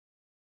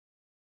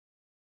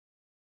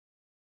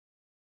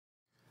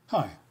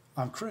Hi,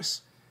 I'm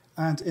Chris,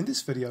 and in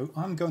this video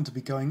I'm going to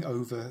be going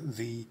over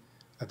the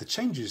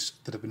changes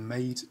that have been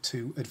made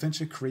to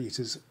Adventure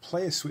Creator's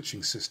player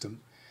switching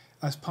system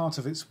as part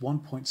of its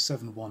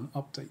 1.71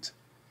 update.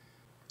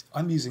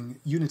 I'm using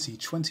Unity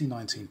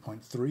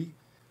 2019.3.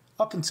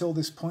 Up until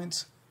this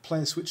point,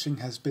 player switching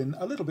has been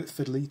a little bit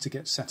fiddly to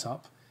get set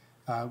up,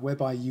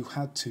 whereby you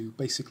had to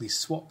basically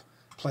swap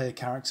player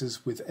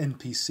characters with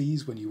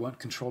NPCs when you weren't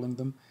controlling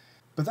them.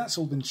 But that's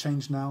all been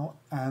changed now,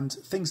 and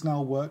things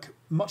now work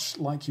much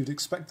like you'd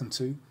expect them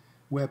to,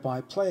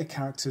 whereby player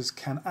characters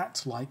can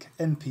act like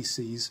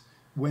NPCs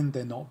when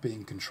they're not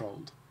being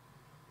controlled.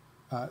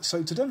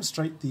 So to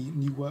demonstrate the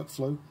new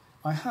workflow,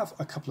 I have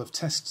a couple of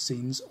test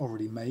scenes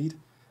already made.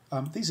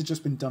 These have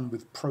just been done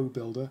with Pro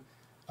Builder,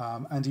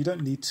 and you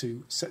don't need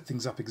to set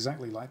things up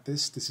exactly like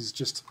this. This is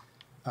just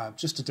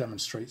to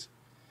demonstrate.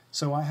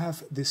 So I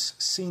have this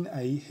scene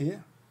A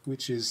here,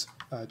 which is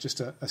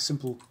just a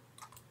simple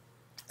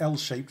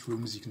L-shaped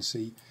room, as you can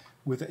see,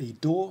 with a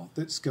door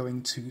that's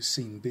going to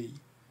scene B.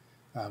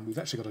 We've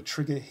actually got a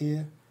trigger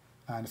here,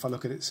 and if I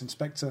look at its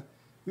inspector,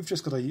 we've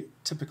just got a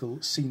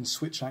typical scene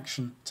switch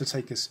action to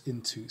take us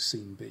into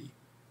scene B.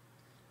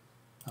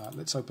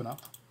 Let's open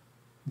up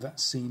that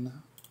scene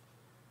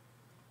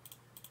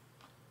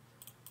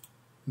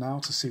now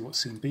to see what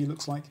scene B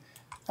looks like,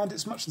 and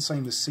it's much the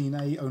same as scene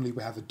A, only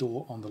we have a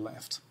door on the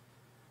left.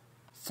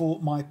 For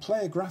my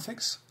player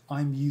graphics,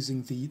 I'm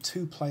using the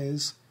two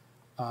players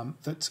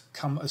that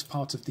come as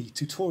part of the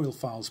tutorial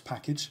files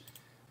package.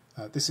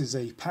 This is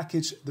a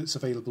package that's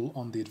available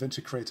on the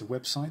Adventure Creator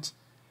website,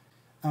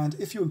 and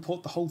if you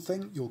import the whole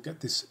thing you'll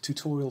get this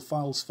tutorial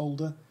files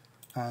folder,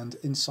 and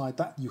inside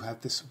that you have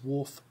this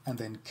wharf and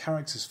then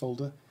characters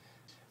folder,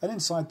 and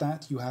inside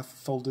that you have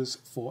folders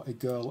for a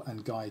girl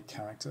and guy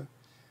character.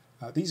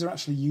 These are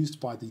actually used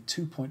by the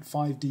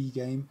 2.5D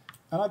game,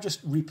 and I've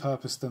just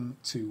repurposed them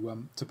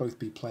to both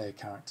be player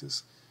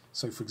characters.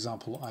 So for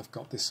example, I've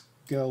got this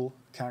girl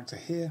character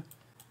here,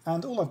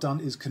 and all I've done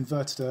is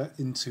converted her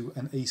into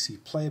an AC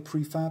player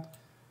prefab.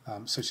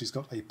 So she's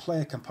got a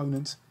player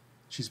component,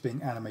 she's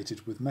being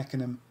animated with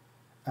Mechanim,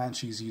 and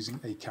she's using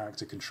a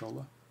character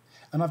controller.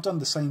 And I've done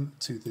the same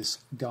to this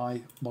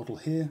guy model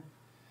here,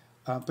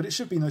 but it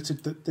should be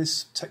noted that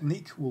this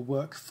technique will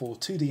work for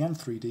 2D and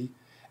 3D,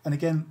 and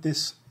again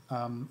this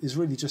is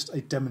really just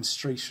a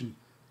demonstration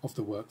of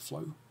the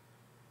workflow.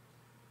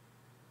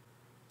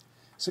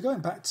 So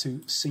going back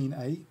to scene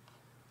A,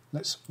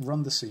 let's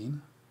run the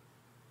scene.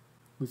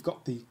 We've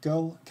got the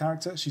girl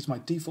character, she's my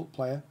default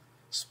player,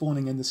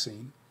 spawning in the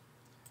scene.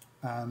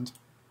 And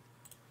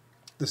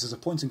this is a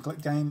point and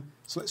click game,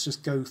 so let's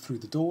just go through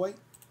the doorway.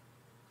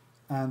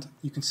 And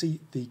you can see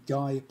the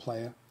guy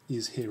player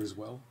is here as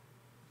well.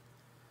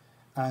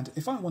 And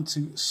if I want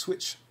to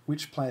switch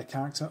which player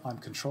character I'm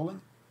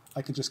controlling,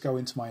 I can just go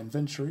into my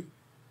inventory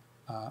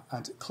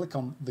and click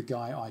on the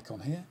guy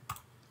icon here.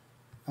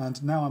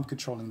 And now I'm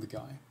controlling the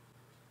guy.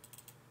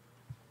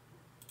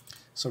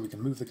 So we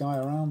can move the guy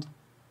around,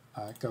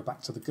 go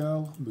back to the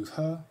girl, move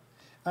her,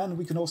 and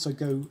we can also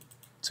go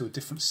to a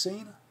different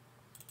scene,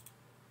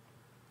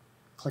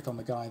 click on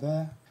the guy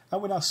there,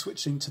 and we're now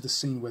switching to the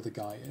scene where the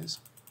guy is.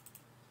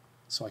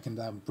 So I can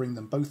now bring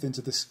them both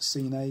into this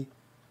scene A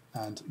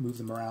and move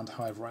them around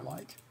however I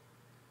like.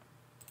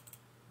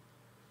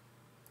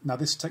 Now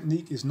this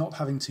technique is not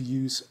having to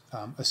use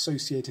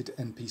associated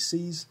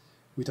NPCs.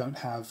 We don't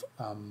have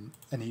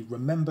any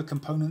remember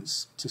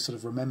components to sort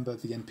of remember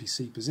the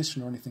NPC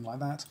position or anything like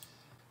that.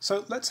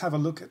 So let's have a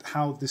look at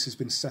how this has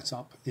been set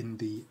up in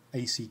the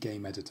AC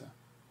Game Editor.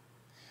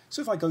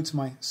 So if I go to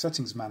my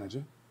Settings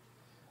Manager,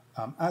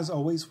 as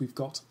always we've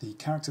got the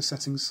Character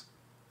Settings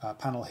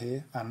panel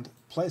here, and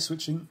Player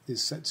Switching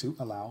is set to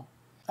Allow,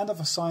 and I've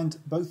assigned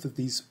both of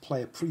these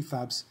player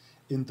prefabs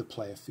in the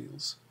player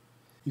fields.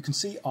 You can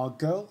see our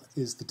girl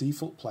is the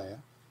default player,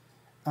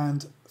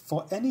 and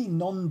for any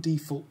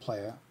non-default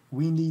player,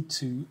 we need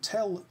to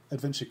tell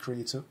Adventure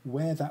Creator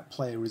where that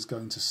player is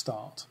going to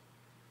start.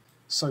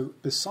 So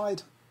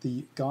beside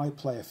the guy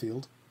player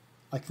field,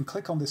 I can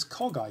click on this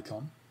cog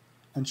icon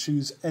and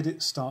choose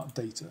Edit Start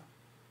Data.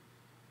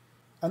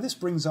 And this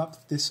brings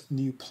up this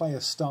new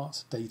Player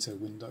Start Data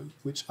window,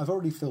 which I've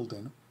already filled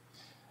in.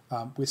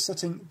 We're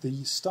setting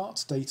the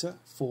start data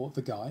for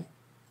the guy.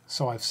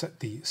 So I've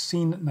set the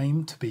scene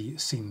name to be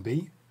Scene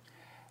B.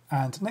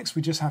 And next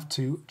we just have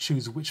to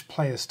choose which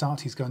player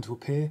start he's going to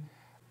appear.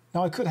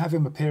 Now I could have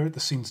him appear at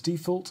the scene's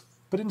default,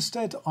 but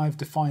instead I've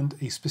defined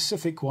a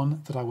specific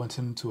one that I want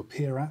him to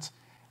appear at,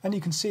 and you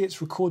can see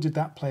it's recorded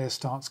that player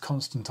start's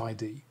constant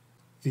ID.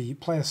 The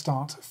player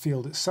start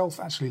field itself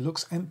actually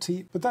looks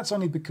empty, but that's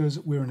only because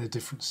we're in a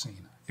different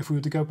scene. If we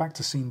were to go back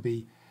to scene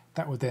B,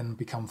 that would then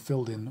become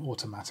filled in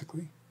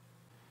automatically.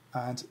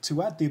 And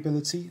to add the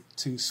ability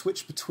to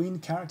switch between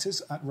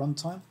characters at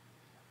runtime,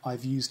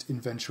 I've used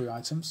inventory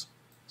items.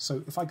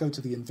 So if I go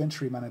to the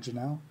inventory manager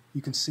now,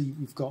 you can see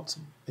we've got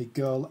a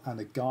girl and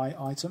a guy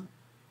item.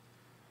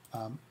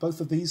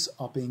 Both of these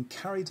are being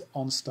carried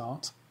on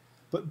start,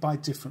 but by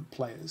different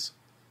players.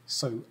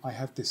 So I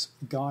have this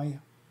guy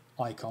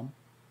icon,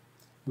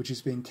 which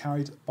is being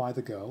carried by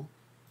the girl,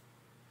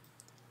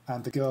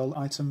 and the girl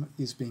item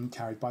is being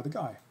carried by the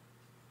guy.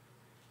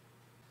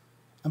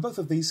 And both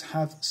of these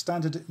have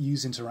standard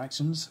use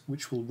interactions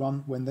which will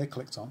run when they're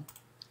clicked on.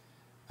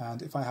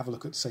 And if I have a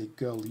look at, say,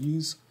 girl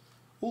use,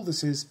 all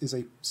this is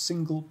a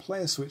single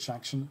player switch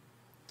action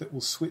that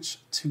will switch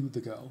to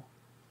the girl.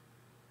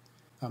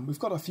 We've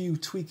got a few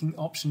tweaking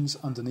options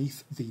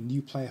underneath the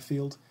new player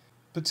field,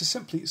 but to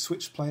simply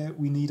switch player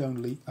we need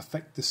only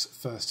affect this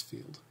first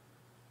field.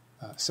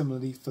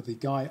 Similarly for the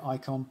guy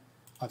icon,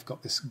 I've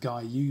got this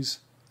guy use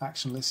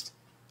action list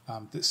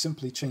that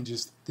simply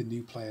changes the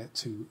new player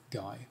to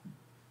guy.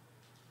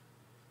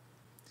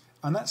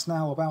 And that's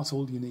now about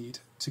all you need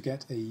to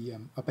get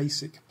a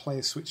basic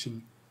player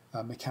switching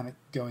mechanic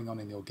going on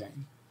in your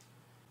game.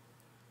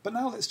 But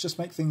now let's just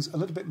make things a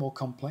little bit more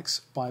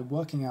complex by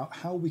working out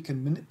how we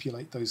can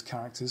manipulate those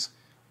characters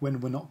when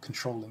we're not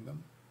controlling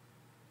them.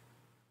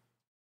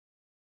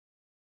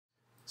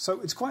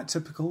 So it's quite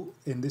typical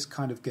in this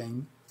kind of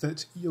game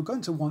that you're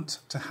going to want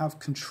to have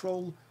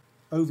control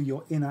over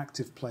your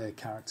inactive player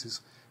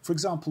characters, for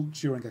example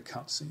during a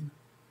cutscene.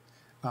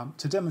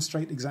 To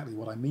demonstrate exactly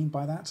what I mean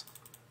by that,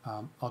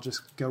 I'll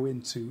just go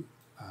into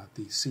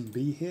the scene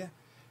B here,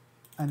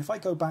 and if I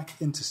go back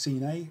into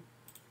scene A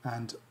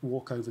and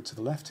walk over to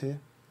the left here,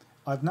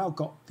 I've now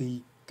got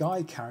the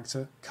guy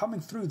character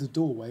coming through the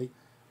doorway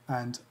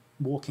and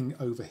walking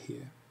over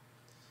here.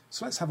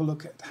 So let's have a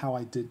look at how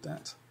I did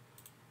that.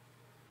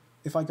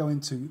 If I go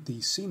into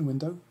the scene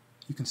window,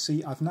 you can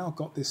see I've now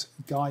got this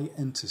guy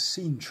enter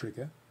scene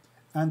trigger,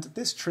 and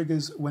this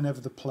triggers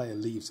whenever the player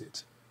leaves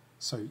it.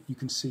 So you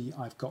can see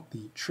I've got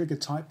the trigger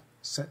type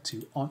set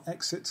to on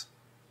exit,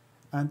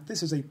 and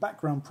this is a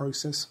background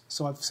process,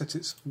 so I've set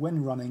it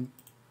when running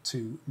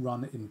to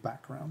run in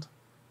background.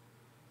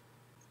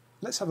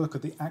 Let's have a look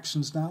at the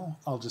actions now.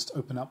 I'll just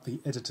open up the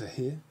editor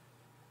here,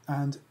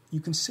 and you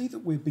can see that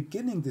we're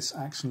beginning this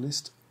action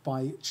list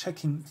by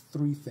checking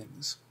three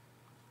things.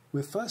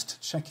 We're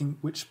first checking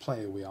which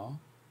player we are,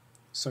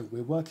 so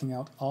we're working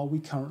out, are we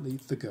currently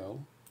the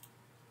girl?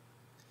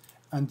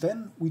 And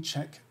then we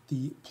check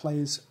the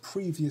player's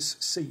previous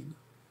scene.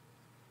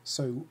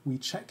 So we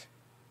check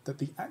that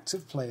the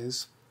active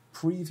player's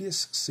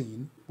previous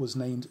scene was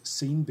named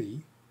Scene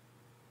B,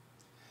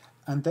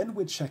 and then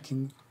we're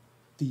checking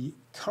the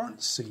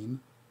current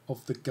scene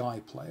of the guy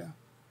player.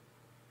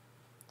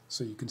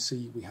 So you can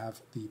see we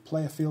have the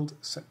player field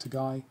set to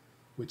guy,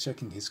 we're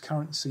checking his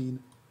current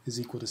scene is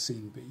equal to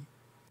Scene B.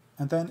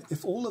 And then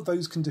if all of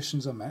those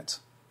conditions are met,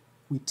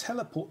 we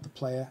teleport the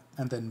player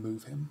and then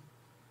move him.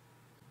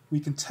 We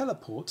can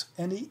teleport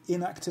any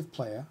inactive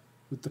player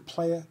with the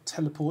player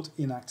teleport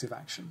inactive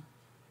action.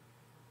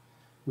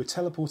 We're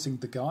teleporting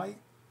the guy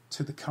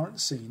to the current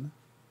scene,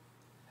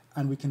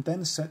 and we can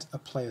then set a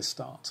player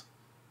start.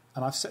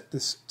 And I've set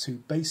this to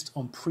based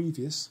on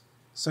previous,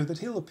 so that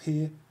he'll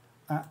appear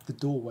at the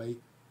doorway,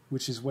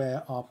 which is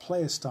where our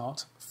player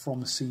start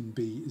from scene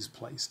B is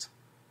placed.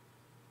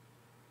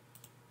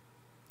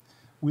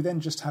 We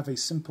then just have a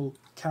simple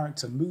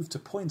character move to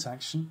point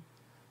action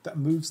that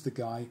moves the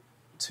guy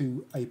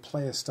to a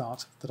player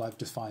start that I've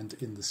defined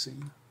in the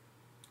scene.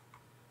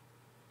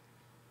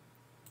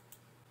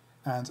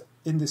 And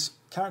in this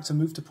character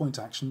move to point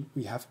action,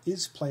 we have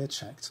is player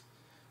checked,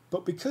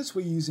 but because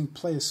we're using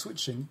player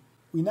switching,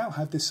 we now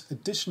have this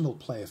additional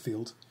player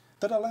field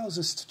that allows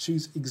us to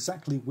choose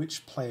exactly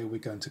which player we're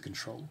going to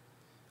control.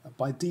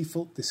 By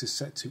default, this is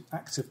set to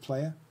active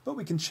player, but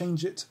we can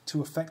change it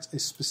to affect a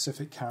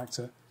specific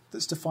character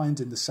that's defined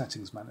in the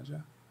settings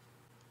manager.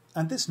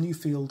 And this new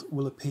field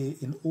will appear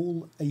in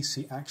all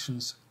AC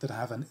actions that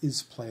have an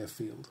is player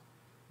field.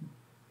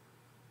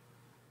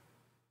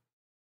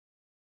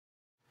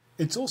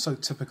 It's also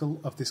typical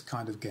of this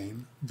kind of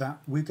game that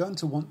we're going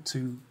to want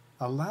to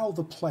allow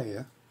the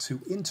player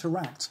to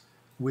interact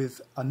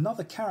with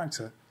another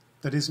character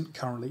that isn't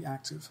currently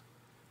active.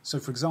 So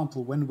for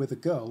example, when we're the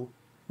girl,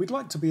 we'd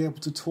like to be able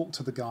to talk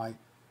to the guy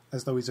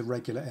as though he's a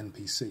regular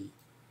NPC.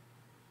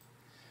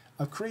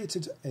 I've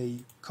created a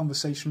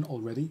conversation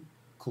already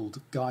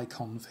called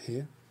GuyConv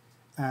here,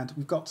 and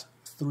we've got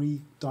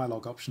three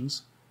dialogue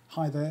options.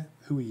 Hi there,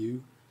 who are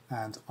you?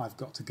 And I've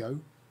got to go.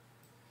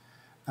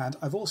 And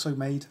I've also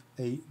made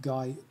a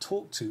guy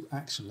talk to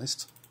action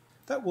list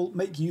that will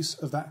make use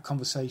of that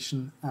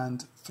conversation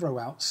and throw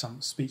out some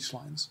speech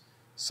lines.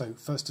 So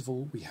first of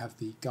all, we have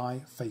the guy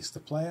face the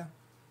player,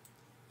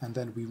 and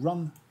then we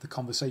run the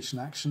conversation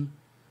action.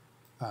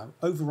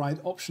 Override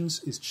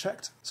options is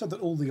checked so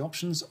that all the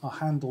options are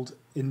handled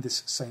in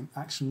this same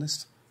action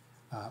list.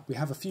 We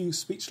have a few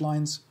speech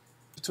lines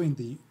between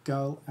the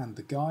girl and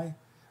the guy.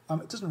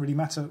 It doesn't really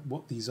matter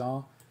what these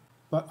are,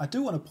 but I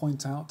do want to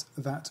point out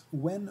that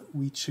when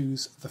we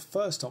choose the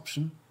first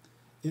option,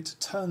 it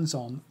turns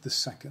on the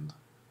second.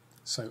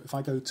 So if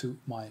I go to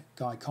my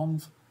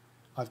GuyConv,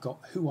 I've got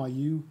who are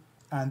you,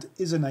 and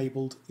is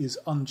enabled is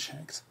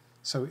unchecked,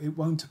 so it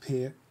won't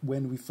appear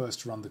when we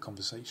first run the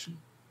conversation.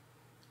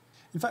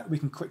 In fact, we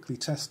can quickly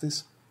test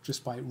this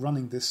just by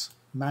running this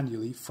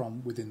manually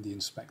from within the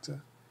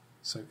inspector.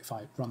 So if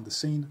I run the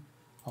scene,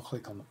 I'll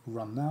click on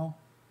Run Now,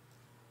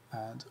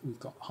 and we've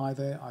got hi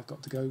there, I've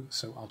got to go,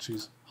 so I'll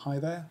choose hi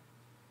there.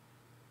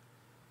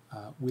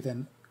 We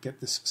then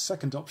get this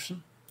second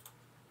option,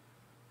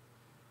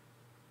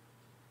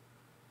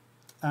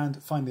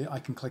 and finally I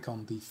can click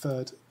on the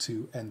third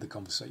to end the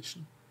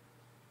conversation.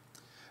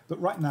 But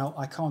right now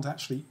I can't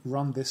actually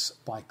run this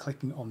by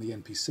clicking on the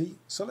NPC,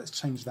 so let's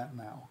change that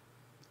now.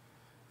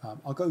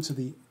 I'll go to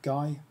the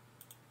Guy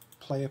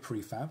Player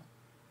Prefab.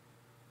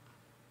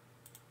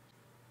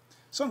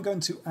 So I'm going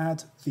to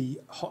add the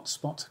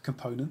hotspot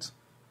component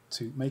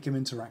to make him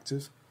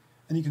interactive,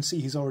 and you can see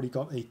he's already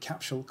got a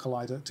capsule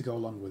collider to go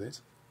along with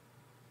it.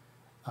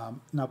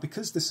 Now,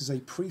 because this is a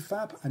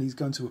prefab and he's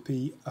going to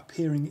be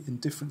appearing in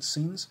different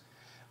scenes,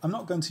 I'm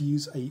not going to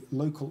use a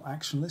local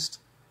action list.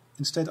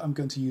 Instead, I'm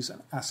going to use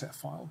an asset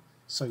file.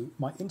 So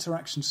my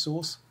interaction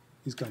source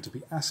is going to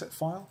be asset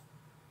file.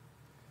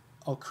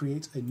 I'll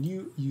create a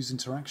new use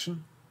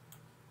interaction.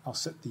 I'll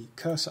set the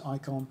cursor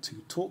icon to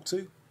talk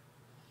to,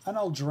 and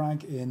I'll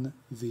drag in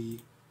the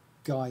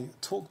Guy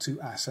talk to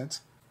asset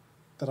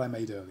that I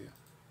made earlier.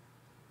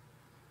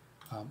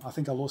 I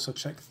think I'll also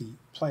check the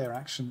player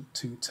action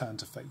to turn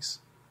to face.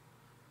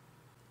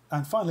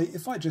 And finally,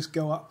 if I just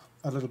go up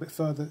a little bit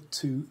further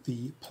to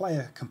the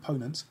player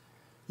component,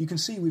 you can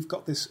see we've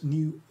got this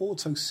new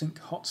auto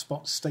sync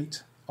hotspot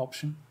state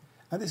option,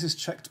 and this is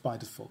checked by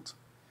default.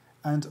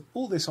 And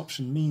all this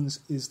option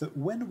means is that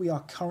when we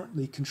are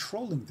currently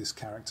controlling this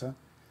character,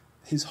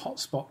 his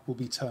hotspot will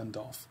be turned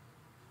off,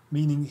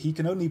 meaning he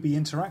can only be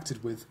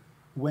interacted with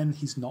when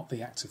he's not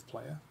the active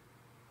player.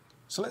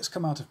 So let's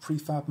come out of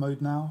prefab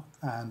mode now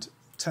and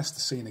test the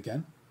scene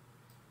again.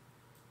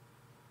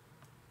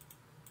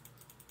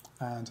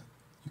 And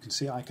you can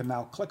see I can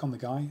now click on the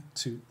guy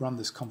to run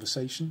this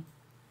conversation.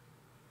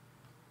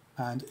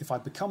 And if I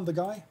become the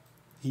guy,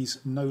 he's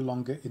no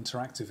longer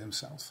interactive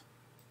himself.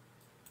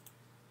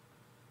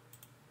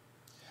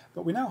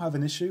 But we now have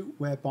an issue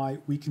whereby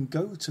we can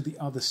go to the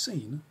other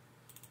scene.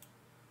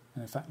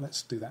 And in fact,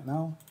 let's do that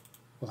now.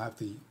 We'll have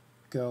the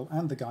girl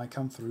and the guy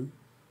come through.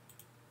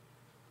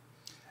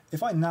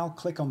 If I now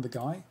click on the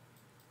guy,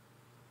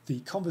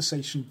 the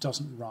conversation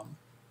doesn't run.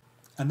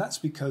 And that's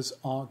because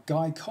our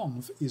guy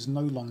conv is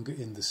no longer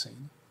in the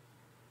scene.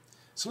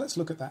 So let's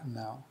look at that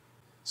now.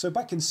 So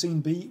back in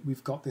scene B,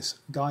 we've got this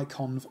guy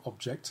conv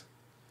object.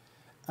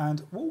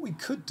 And what we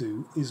could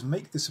do is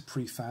make this a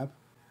prefab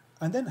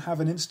and then have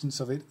an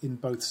instance of it in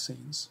both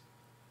scenes.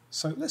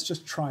 So let's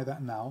just try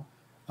that now.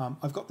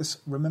 I've got this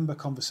remember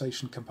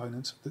conversation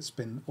component that's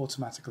been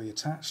automatically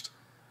attached.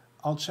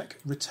 I'll check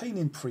retain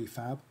in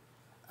prefab,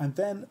 and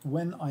then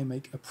when I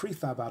make a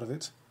prefab out of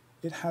it,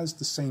 it has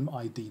the same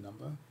ID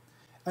number.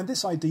 And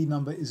this ID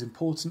number is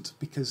important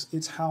because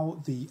it's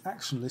how the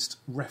action list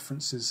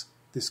references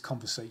this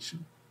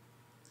conversation.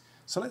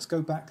 So let's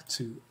go back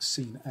to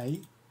scene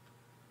A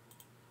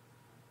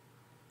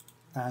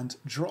and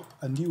drop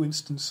a new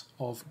instance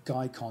of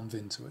guyconv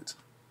into it.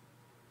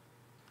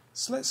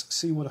 So let's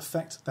see what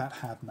effect that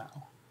had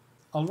now.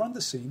 I'll run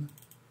the scene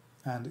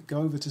and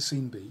go over to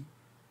scene B.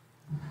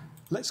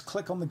 Let's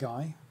click on the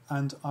guy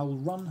and I'll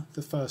run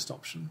the first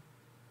option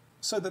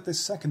so that this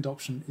second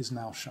option is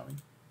now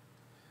showing.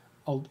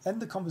 I'll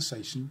end the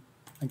conversation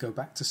and go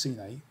back to scene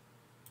A,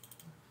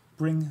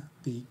 bring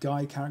the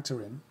guy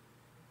character in,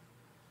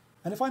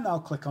 and if I now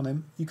click on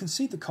him, you can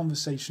see the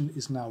conversation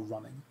is now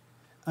running.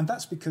 And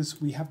that's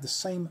because we have the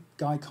same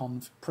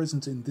guyconv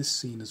present in this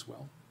scene as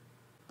well.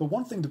 But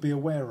one thing to be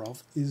aware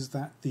of is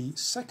that the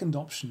second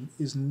option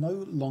is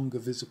no longer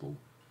visible.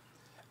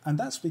 And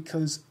that's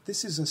because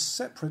this is a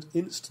separate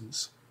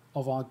instance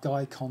of our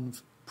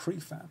guyconv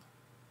prefab.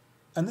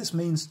 And this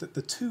means that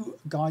the two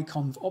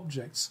guyconv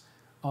objects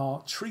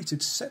are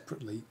treated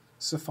separately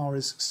so far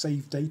as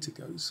save data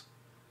goes.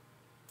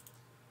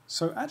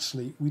 So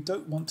actually, we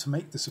don't want to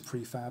make this a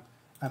prefab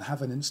and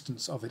have an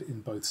instance of it in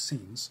both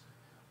scenes.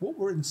 What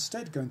we're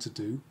instead going to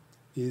do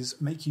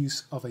is make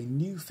use of a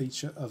new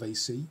feature of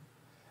AC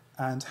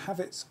and have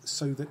it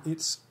so that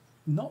it's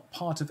not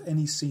part of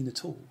any scene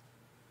at all.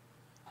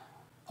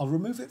 I'll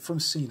remove it from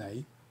scene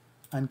A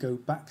and go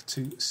back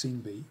to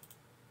scene B.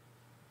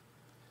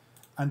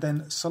 And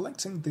then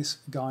selecting this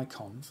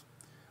guyconv,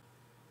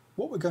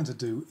 what we're going to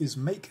do is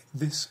make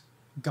this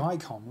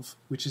guyconv,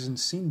 which is in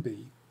scene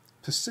B,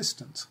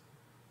 persistent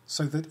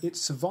so that it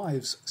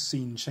survives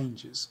scene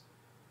changes.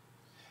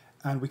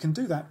 And we can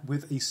do that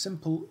with a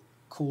simple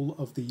call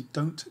of the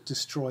don't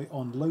destroy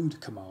on load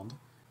command,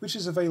 which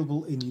is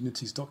available in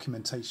Unity's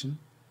documentation.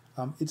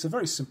 It's a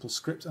very simple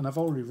script and I've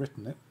already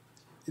written it.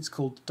 It's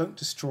called don't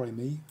destroy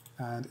me,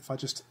 and if I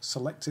just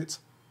select it,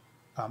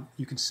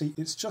 you can see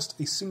it's just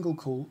a single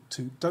call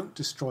to don't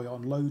destroy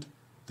on load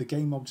the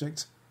game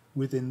object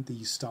within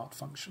the start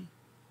function.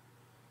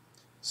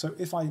 So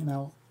if I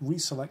now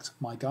reselect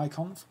my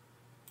guyconv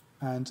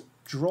and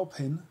drop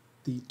in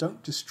the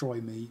don't destroy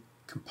me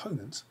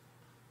component,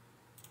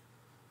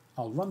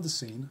 I'll run the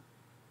scene,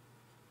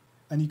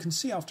 and you can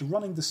see after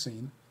running the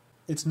scene,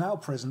 it's now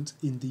present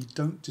in the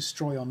don't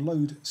destroy on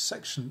load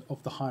section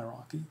of the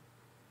hierarchy.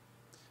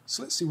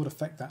 So let's see what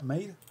effect that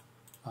made.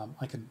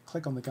 I can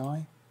click on the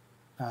guy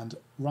and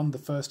run the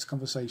first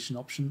conversation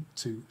option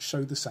to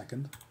show the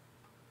second.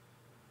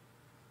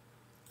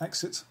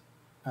 Exit,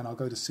 and I'll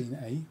go to scene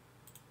A.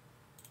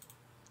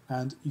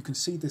 And you can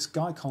see this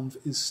guy conv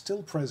is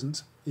still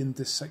present in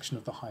this section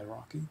of the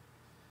hierarchy.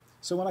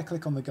 So when I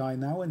click on the guy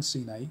now in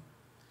scene A,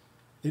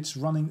 it's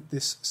running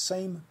this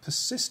same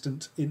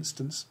persistent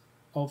instance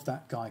of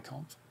that guy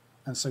conv.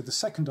 And so the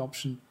second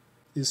option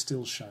is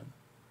still shown.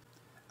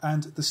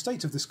 And the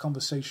state of this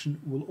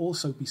conversation will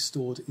also be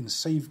stored in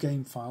save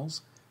game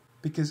files,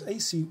 because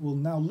AC will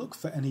now look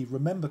for any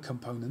remember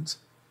component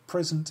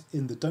present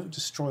in the Don't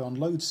Destroy on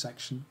Load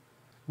section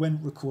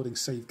when recording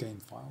save game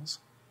files.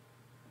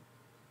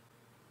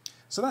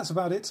 So that's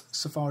about it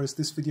so far as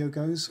this video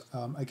goes.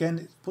 Again,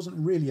 it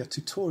wasn't really a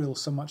tutorial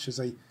so much as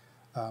a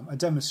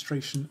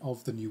demonstration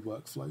of the new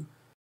workflow.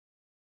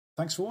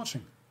 Thanks for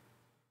watching.